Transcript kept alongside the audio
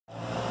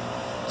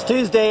It's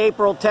Tuesday,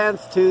 April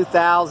 10th,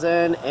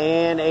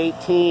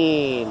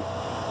 2018,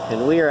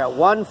 and we are at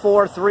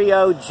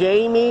 1430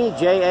 Jamie,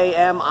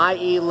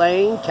 J-A-M-I-E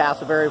Lane,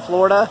 Casselberry,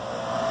 Florida,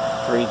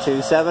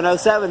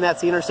 32707.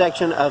 That's the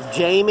intersection of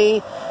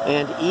Jamie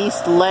and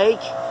East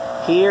Lake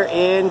here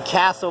in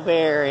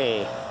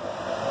Casselberry.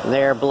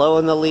 They're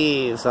blowing the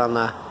leaves on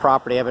the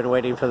property. I've been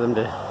waiting for them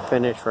to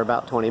finish for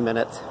about 20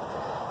 minutes.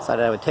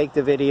 Decided I would take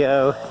the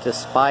video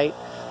despite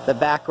the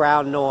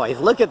background noise.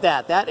 Look at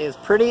that. That is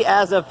pretty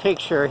as a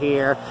picture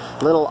here.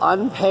 Little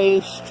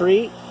unpaved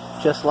street,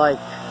 just like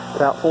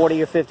about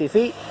 40 or 50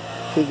 feet.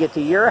 You get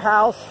to your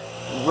house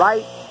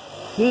right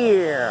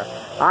here.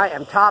 I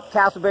am top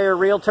Casselberry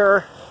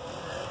Realtor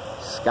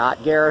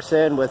Scott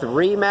Garrison with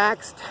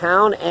ReMax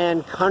Town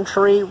and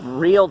Country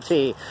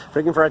Realty.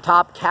 Looking for a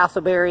top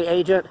Casselberry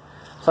agent,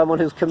 someone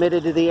who's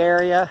committed to the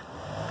area,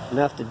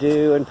 enough to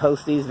do and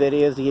post these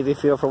videos to give you a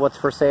feel for what's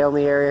for sale in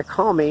the area.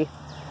 Call me.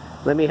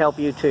 Let me help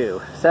you too.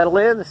 Settle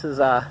in. This is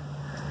a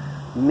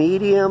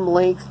medium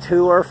length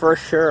tour for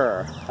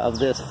sure of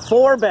this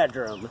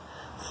 4-bedroom,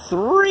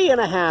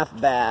 3.5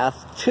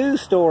 bath,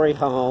 2-story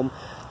home,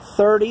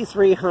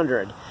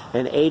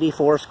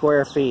 3,384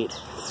 square feet,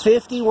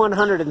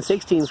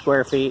 5,116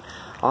 square feet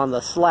on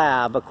the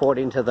slab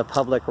according to the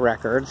public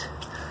records.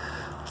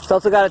 It's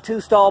also got a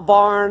 2-stall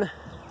barn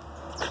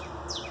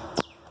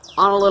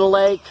on a little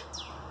lake.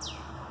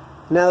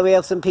 Now that we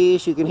have some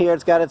peace, you can hear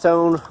it's got its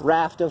own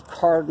raft of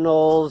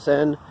cardinals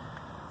and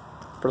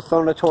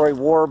prothonotary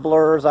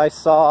warblers I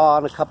saw,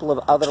 and a couple of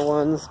other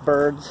ones,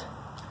 birds,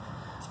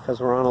 because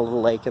we're on a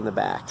little lake in the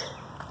back.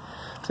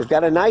 So we've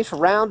got a nice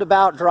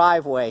roundabout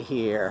driveway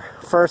here.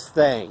 First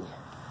thing,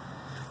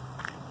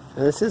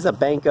 and this is a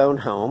bank-owned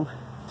home.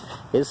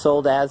 It's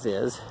sold as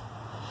is.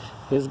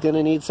 It's going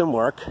to need some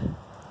work.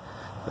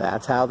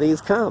 That's how these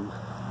come.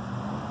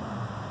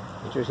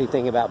 Interesting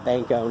thing about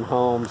bank-owned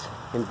homes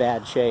in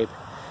bad shape.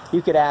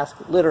 You could ask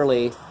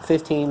literally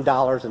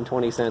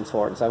 $15.20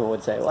 for it, and someone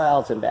would say, well,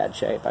 it's in bad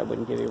shape. I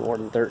wouldn't give you more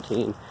than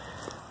 $13.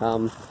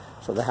 So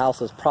the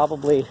house is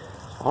probably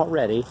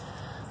already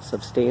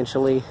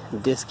substantially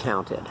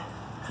discounted.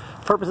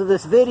 Purpose of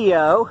this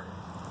video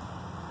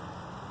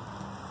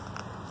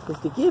is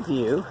to give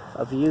you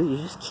a view you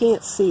just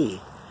can't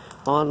see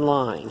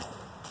online.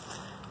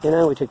 You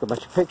know, we took a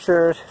bunch of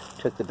pictures,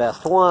 took the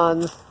best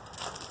ones.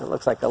 It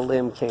looks like a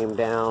limb came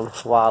down a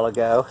while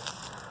ago.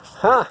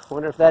 Huh,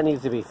 wonder if that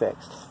needs to be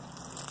fixed.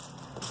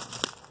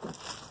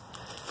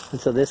 And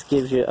so this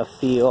gives you a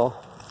feel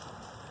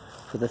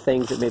for the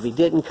things that maybe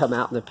didn't come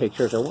out in the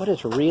pictures, or what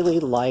it's really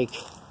like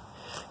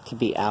to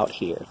be out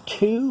here.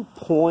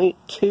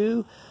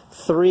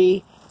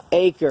 2.23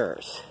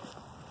 acres.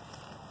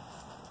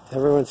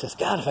 Everyone says,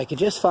 God, if I could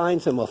just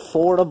find some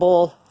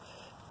affordable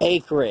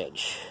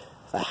acreage.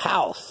 A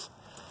house,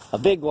 a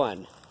big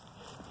one.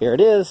 Here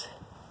it is.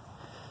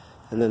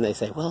 And then they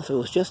say, well, if it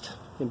was just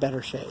in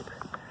better shape.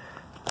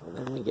 And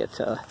then we get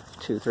to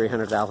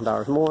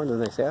 $200,000-300,000 more, and then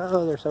they say,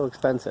 oh, they're so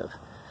expensive.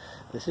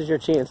 This is your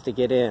chance to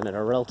get in at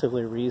a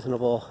relatively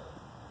reasonable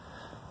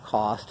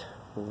cost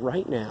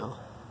right now.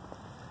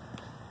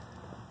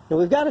 Now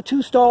we've got a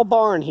 2-stall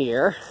barn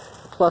here,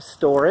 plus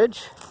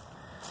storage,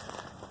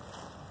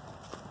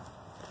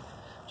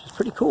 which is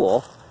pretty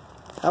cool.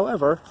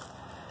 However,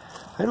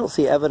 I don't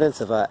see evidence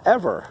of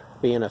ever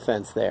being a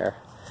fence there.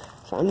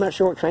 So I'm not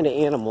sure what kind of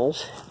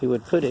animals you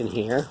would put in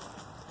here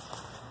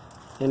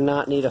and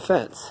not need a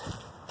fence.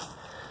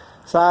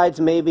 Besides,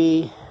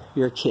 maybe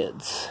your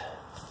kids.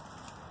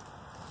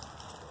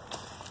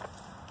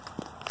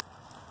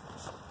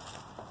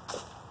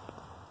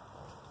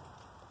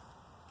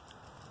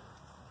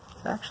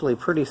 It's actually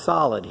pretty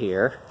solid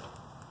here,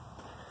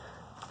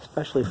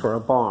 especially for a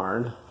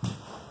barn.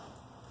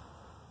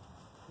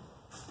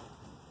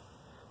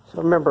 So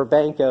remember,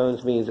 bank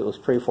owns means it was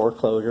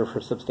pre-foreclosure for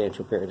a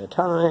substantial period of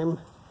time.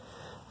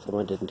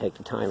 Someone didn't take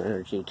the time and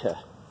energy to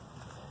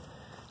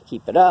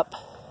keep it up,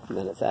 and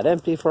then it's sat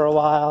empty for a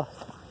while.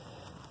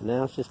 And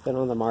now it's just been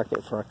on the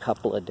market for a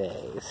couple of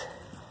days.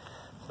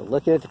 So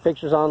looking at the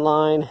pictures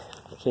online,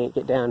 you can't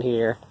get down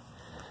here,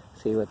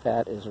 see what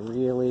that is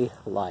really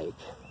like.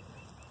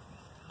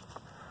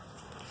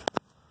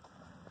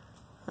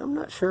 I'm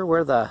not sure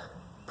where the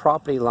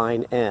property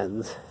line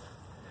ends,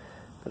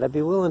 but I'd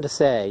be willing to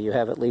say you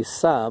have at least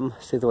some,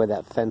 see the way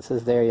that fence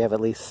is there, you have at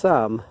least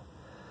some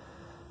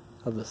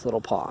of this little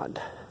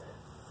pond.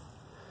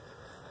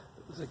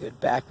 There's a good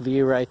back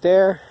view right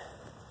there.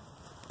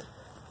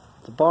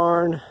 The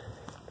barn.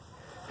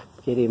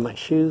 Getting my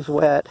shoes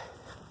wet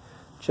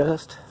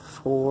just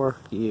for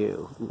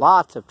you.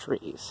 Lots of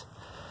trees.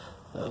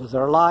 Those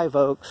are live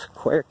oaks,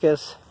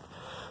 Quercus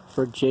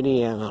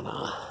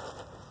virginiana.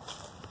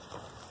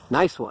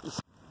 Nice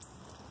ones.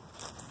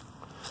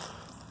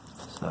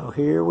 So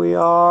here we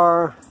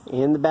are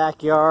in the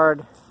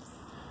backyard.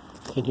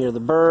 You can hear the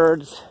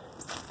birds.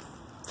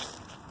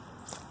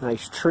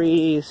 Nice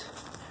trees.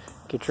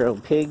 Get your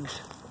own pigs,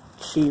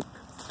 sheep,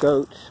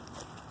 goats,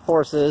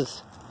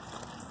 horses.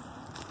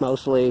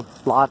 Mostly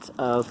lots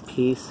of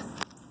peace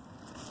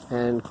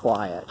and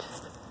quiet.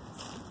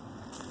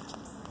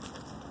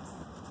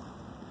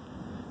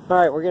 All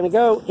right, we're going to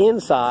go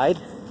inside.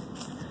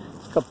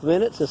 A couple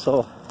minutes. This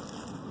will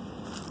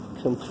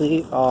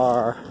complete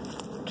our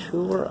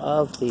tour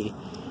of the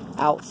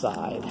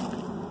outside.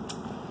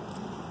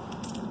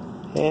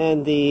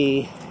 And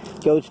the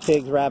goats,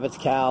 pigs, rabbits,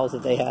 cows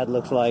that they had,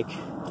 looks like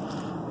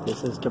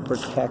this is to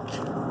protect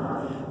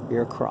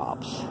your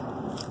crops.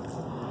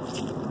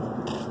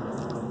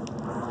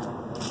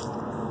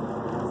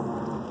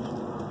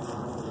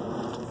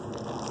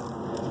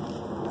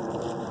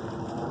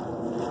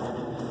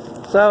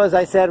 So as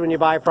I said, when you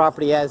buy a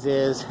property as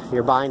is,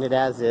 you're buying it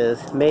as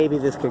is. Maybe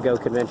this could go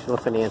conventional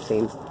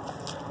financing.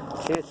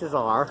 Chances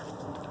are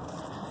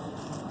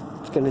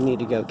it's going to need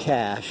to go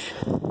cash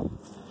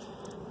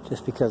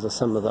just because of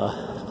some of the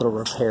little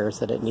repairs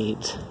that it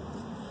needs.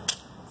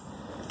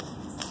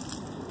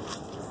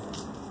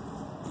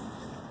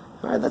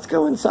 All right, let's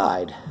go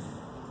inside.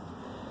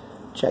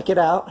 Check it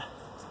out.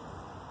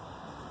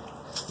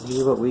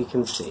 See what we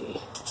can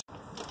see.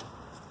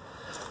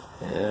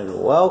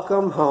 And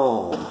welcome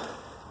home.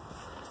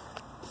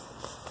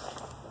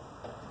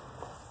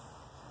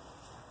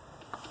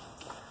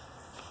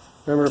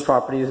 Remember, the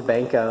property is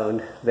bank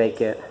owned,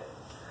 vacant.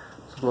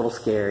 It's a little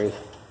scary.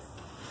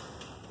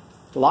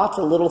 Lots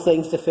of little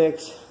things to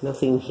fix,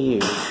 nothing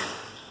huge.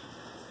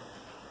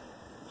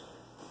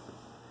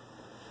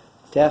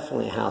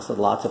 Definitely a house with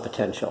lots of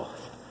potential.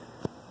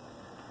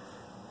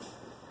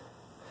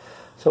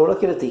 So we're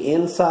looking at the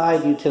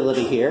inside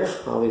utility here.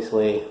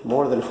 Obviously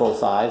more than full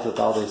size with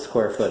all this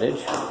square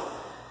footage.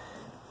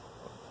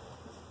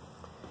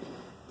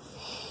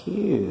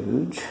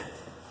 Huge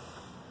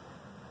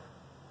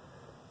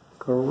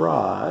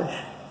garage.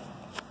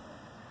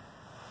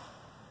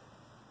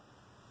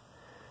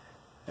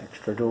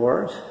 Extra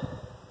doors.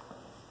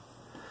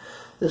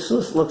 This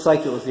looks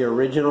like it was the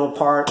original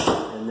part,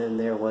 and then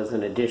there was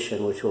an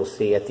addition, which we'll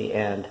see at the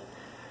end.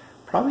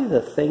 Probably the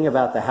thing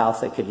about the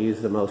house that could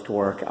use the most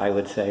work, I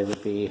would say,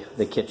 would be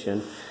the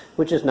kitchen,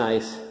 which is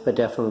nice, but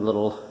definitely a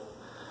little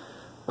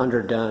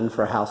underdone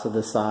for a house of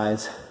this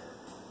size.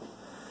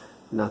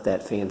 Not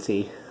that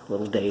fancy, a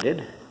little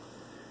dated.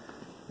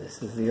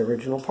 This is the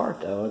original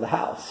part, though, of the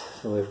house.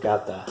 So we've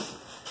got the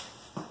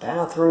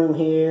bathroom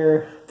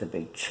here, the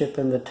big chip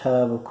in the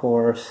tub, of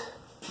course.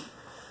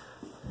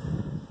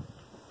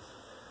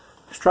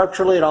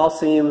 Structurally, it all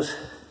seems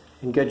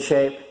in good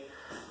shape.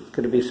 It's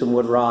going to be some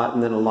wood rot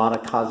and then a lot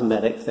of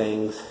cosmetic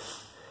things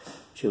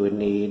that you would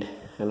need.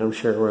 And I'm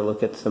sure we'll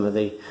look at some of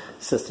the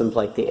systems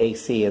like the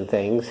AC and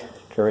things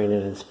during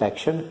an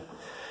inspection.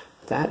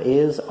 That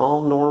is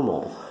all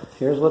normal.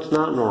 Here's what's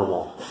not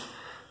normal.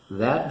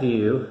 That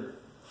view,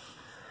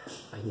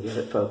 I can get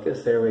it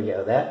focused, there we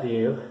go, that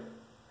view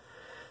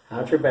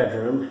out your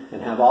bedroom,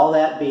 and have all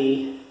that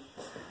be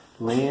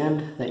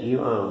land that you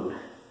own.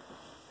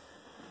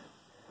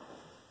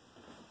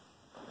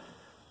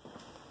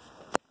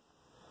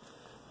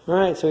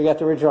 Alright, so we got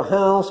the original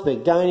house,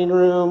 big dining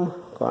room.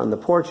 Go on the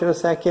porch in a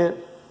second.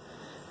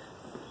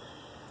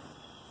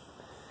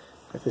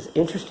 Got this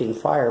interesting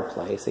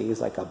fireplace. They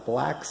use like a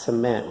black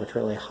cement, which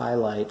really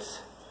highlights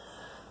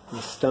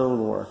the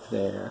stonework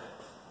there.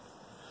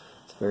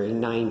 It's very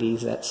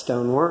 90s, that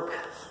stonework.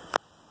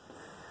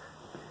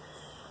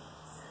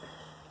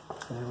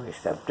 Then we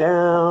step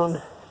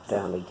down,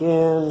 down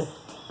again.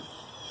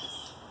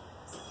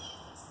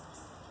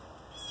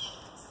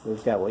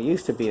 We've got what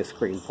used to be a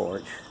screen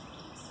porch.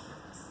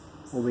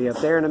 We'll be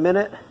up there in a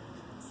minute.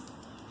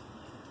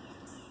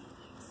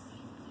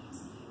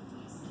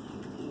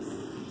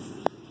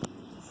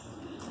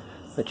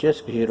 But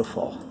just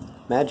beautiful.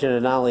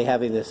 Imagine not only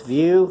having this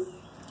view,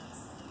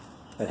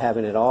 but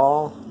having it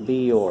all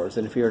be yours.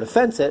 And if you were to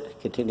fence it,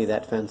 continue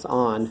that fence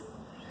on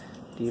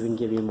to even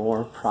give you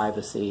more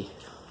privacy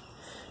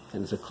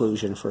and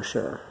seclusion for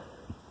sure.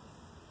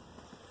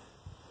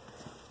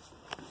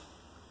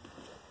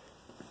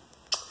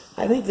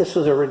 I think this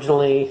was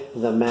originally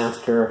the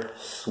master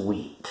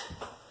suite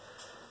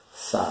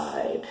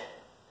side.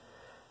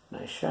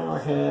 Nice shower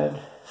head,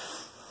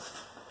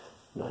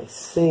 nice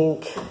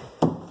sink,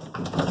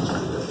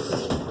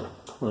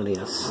 plenty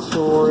of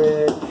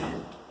storage.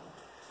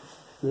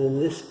 And then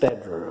this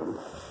bedroom,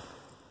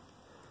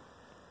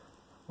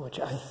 which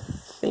I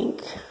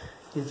think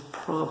is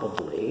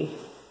probably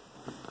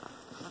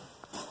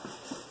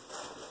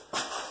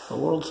the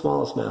world's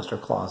smallest master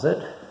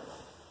closet.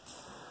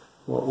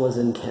 What was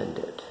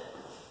intended.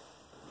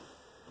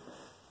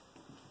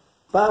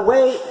 But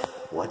wait,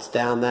 what's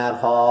down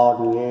that hall?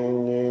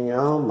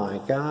 Oh my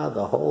God,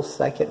 the whole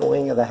second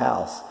wing of the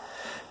house.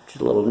 Which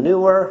is a little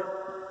newer,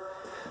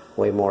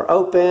 way more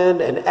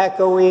open and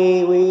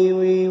echoey.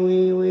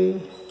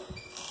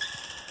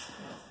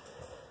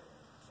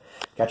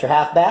 Got your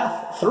half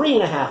bath,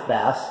 3.5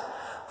 baths,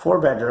 4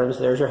 bedrooms.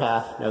 There's your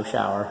half, no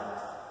shower.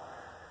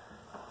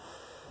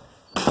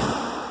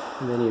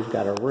 And then you've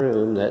got a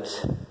room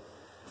that's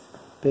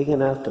big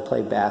enough to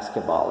play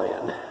basketball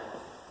in.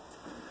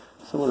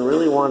 Someone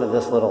really wanted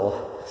this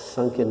little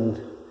sunken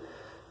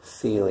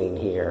ceiling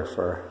here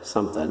for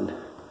something.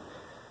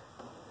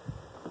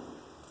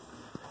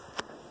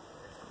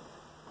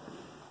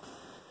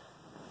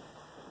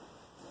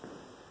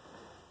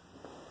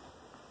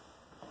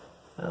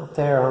 Out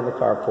there on the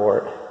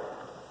carport.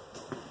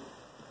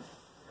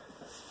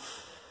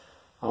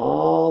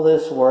 All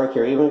this work,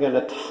 you're even going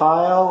to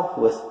tile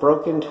with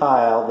broken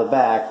tile the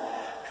back,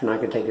 but you're not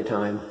going to take the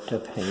time to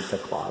paint the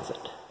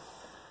closet.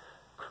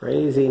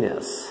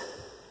 Craziness.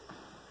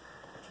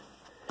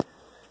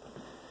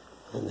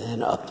 And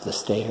then up the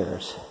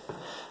stairs.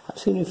 I've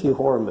seen a few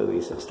horror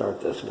movies that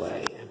start this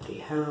way. Empty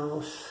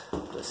house,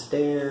 up the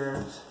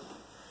stairs.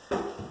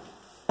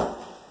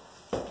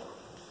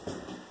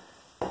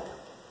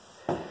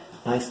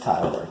 Nice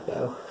tile work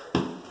though.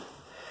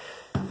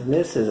 And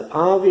this is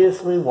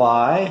obviously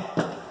why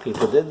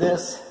people did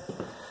this,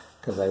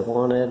 because they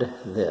wanted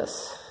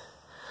this.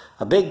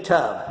 A big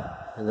tub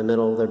in the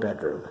middle of their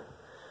bedroom.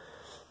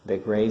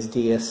 Big raised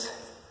dais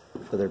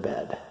for their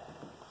bed.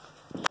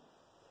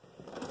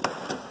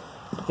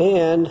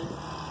 And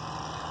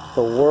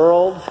the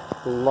world's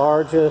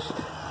largest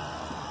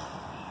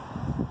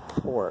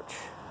porch.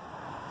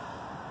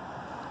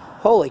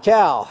 Holy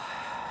cow!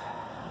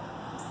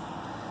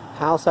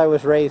 House I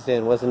was raised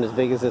in wasn't as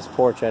big as this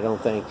porch, I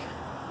don't think.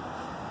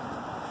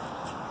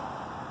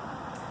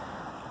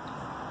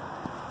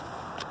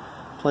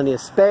 Plenty of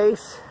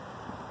space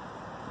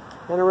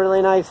and a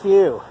really nice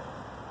view.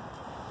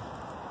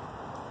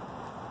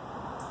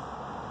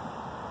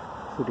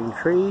 Including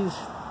trees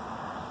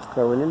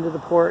growing into the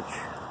porch.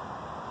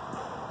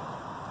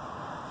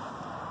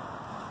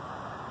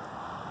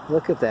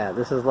 Look at that.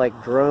 This is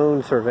like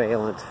drone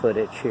surveillance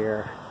footage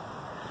here.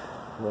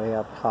 Way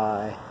up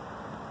high.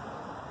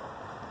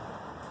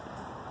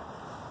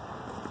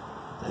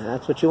 And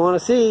that's what you want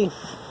to see.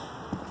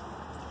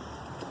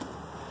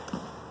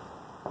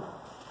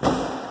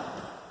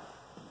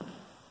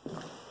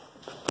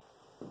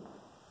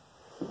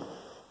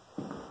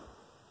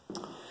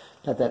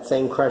 Got that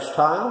same crushed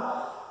tile,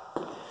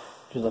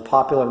 which is a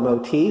popular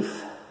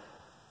motif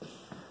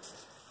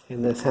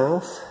in this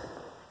house.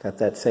 Got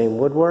that same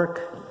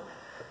woodwork.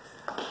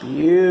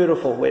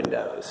 Beautiful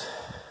windows.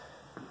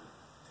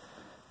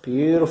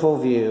 Beautiful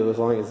view, as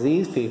long as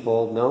these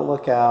people don't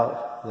look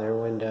out their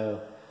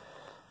window.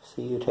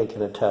 See you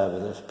taking a tub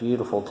in this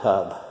beautiful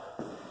tub,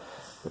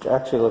 which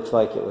actually looks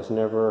like it was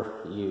never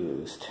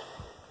used.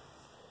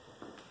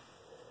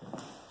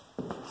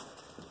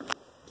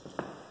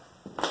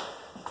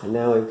 And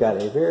now we've got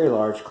a very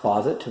large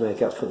closet to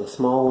make up for the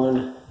small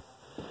one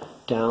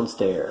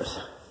downstairs.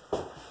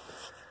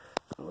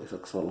 Always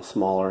looks a little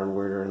smaller and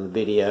weirder in the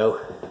video.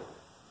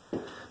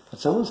 But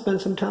someone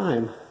spent some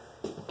time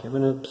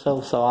giving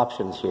themselves some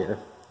options here.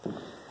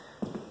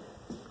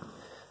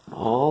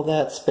 All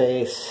that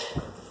space.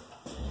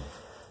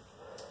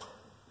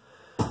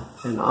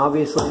 And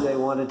obviously they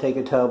want to take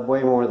a tub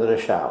way more than a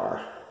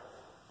shower.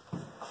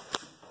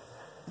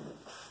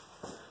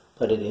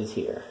 But it is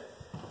here.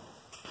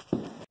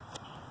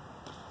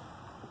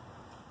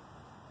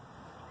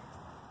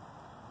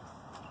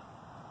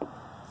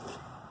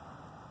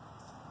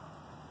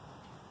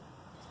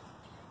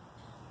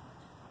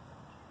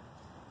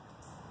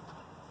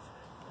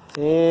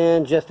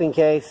 And just in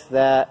case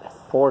that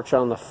porch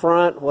on the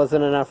front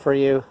wasn't enough for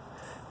you,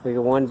 we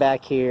got one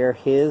back here,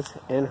 his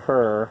and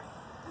her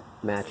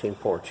matching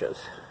porches.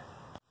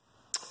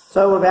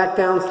 So we're back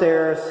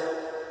downstairs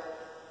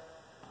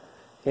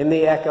in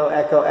the echo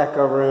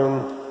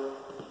room.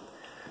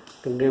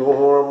 Gonna do one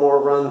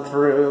more run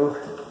through,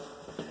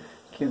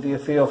 give you a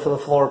feel for the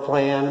floor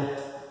plan.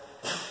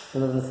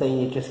 Another thing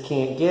you just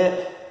can't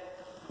get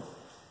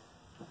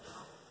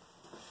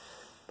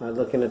by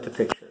looking at the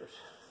pictures.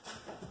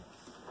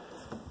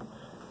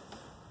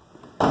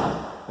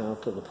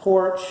 Out to the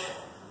porch,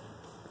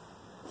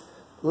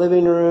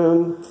 living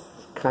room,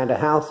 kind of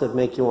house that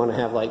make you want to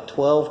have like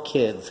 12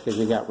 kids because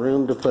you got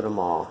room to put them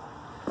all.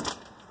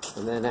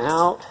 And then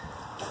out,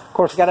 of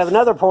course, you got to have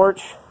another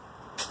porch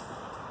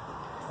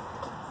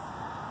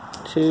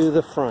to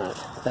the front.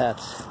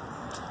 That's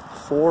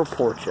 4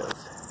 porches.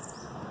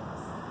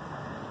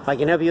 If I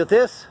can help you with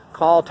this,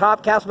 call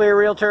top Casselberry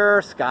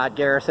Realtor Scott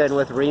Garrison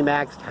with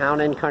ReMax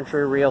Town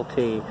Country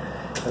Realty.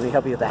 Let me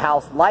help you with a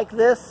house like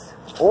this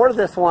or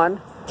this one,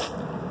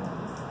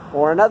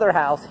 or another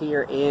house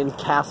here in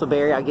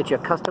Casselberry. I'll get you a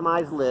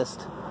customized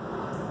list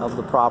of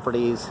the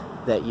properties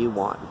that you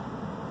want.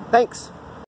 Thanks.